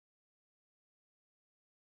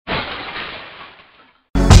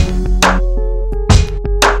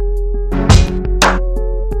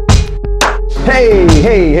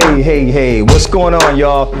Hey, what's going on,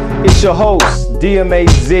 y'all? It's your host,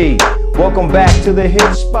 DMAZ. Welcome back to the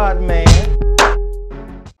Hitspot, man.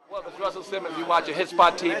 Well, it's Russell Simmons. You watching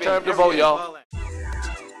Hitspot TV. Turn up the vote, y'all.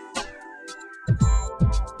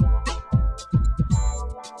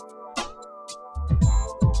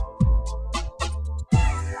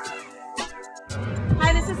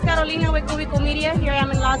 Hi, this is Carolina with Cubico Media. Here I am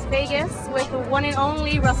in Las Vegas with the one and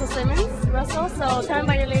only Russell Simmons. Russell, so tell me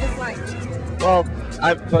about your latest line. Well,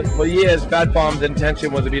 for years, Phat Farm's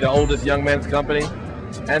intention was to be the oldest young men's company.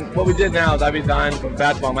 And what we did now is I resigned from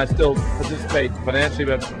Phat Farm. I still participate financially,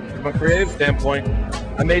 but from a creative standpoint,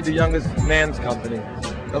 I made the youngest man's company.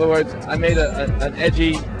 In other words, I made an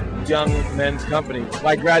edgy young men's company.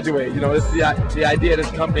 Like Graduate, this is the idea of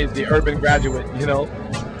this company is the urban graduate,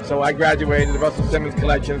 So I graduated. The Russell Simmons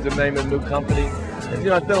Collection is the name of the new company. And,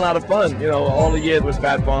 it's been a lot of fun, all the years with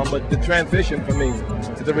Phat Farm, but the transition for me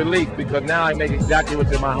is a relief because now I make exactly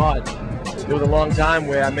what's in my heart. There was a long time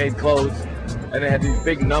where I made clothes and they had these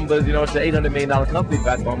big numbers, it's an $800 million company,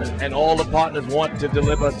 Phat Farm, and all the partners want to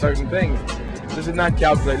deliver certain things. This is not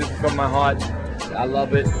calculated, this is from my heart. I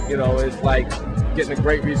love it, it's like getting a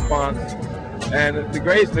great response. And the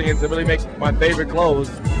greatest thing is to really make my favorite clothes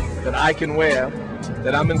that I can wear,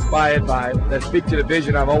 that I'm inspired by, that speak to the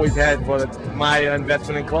vision I've always had for my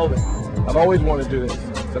investment in clothing. I've always wanted to do this,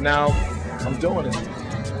 so now I'm doing it.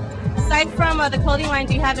 Aside from the clothing line,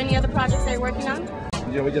 do you have any other projects that you're working on?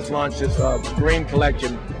 We just launched this green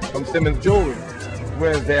collection from Simmons Jewelry.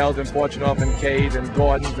 We're in Zales and Fortunoff and Cade and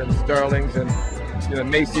Gordon's and Sterling's and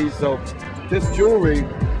Macy's. So this jewelry,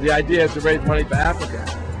 the idea is to raise money for Africa.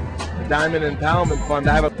 The Diamond Empowerment Fund.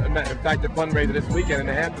 I have, in fact, a fundraiser this weekend in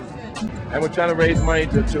the Hamptons. And we're trying to raise money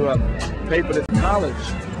to pay for this college,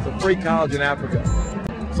 for free college in Africa.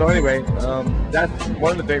 So anyway, that's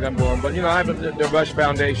one of the things I'm doing. But I have the Rush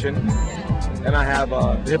Foundation, and I have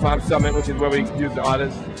the Hip Hop Summit, which is where we use the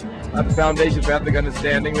artists. I have the Foundation for Ethnic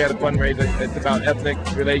Understanding. We had a fundraiser. It's about ethnic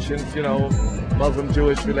relations, Muslim,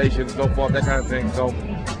 Jewish relations, so forth, that kind of thing. So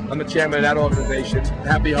I'm the chairman of that organization.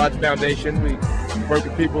 Happy Hearts Foundation. We work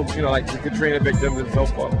with people, like the Katrina victims and so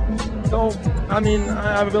forth. So, I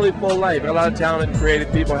have a really full life. A lot of talented and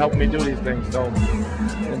creative people helping me do these things. So,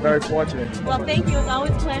 I'm very fortunate. Well, thank you. It's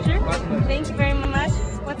always a pleasure. Thank you very much.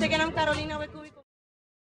 Once again, I'm Carolina with Cubico.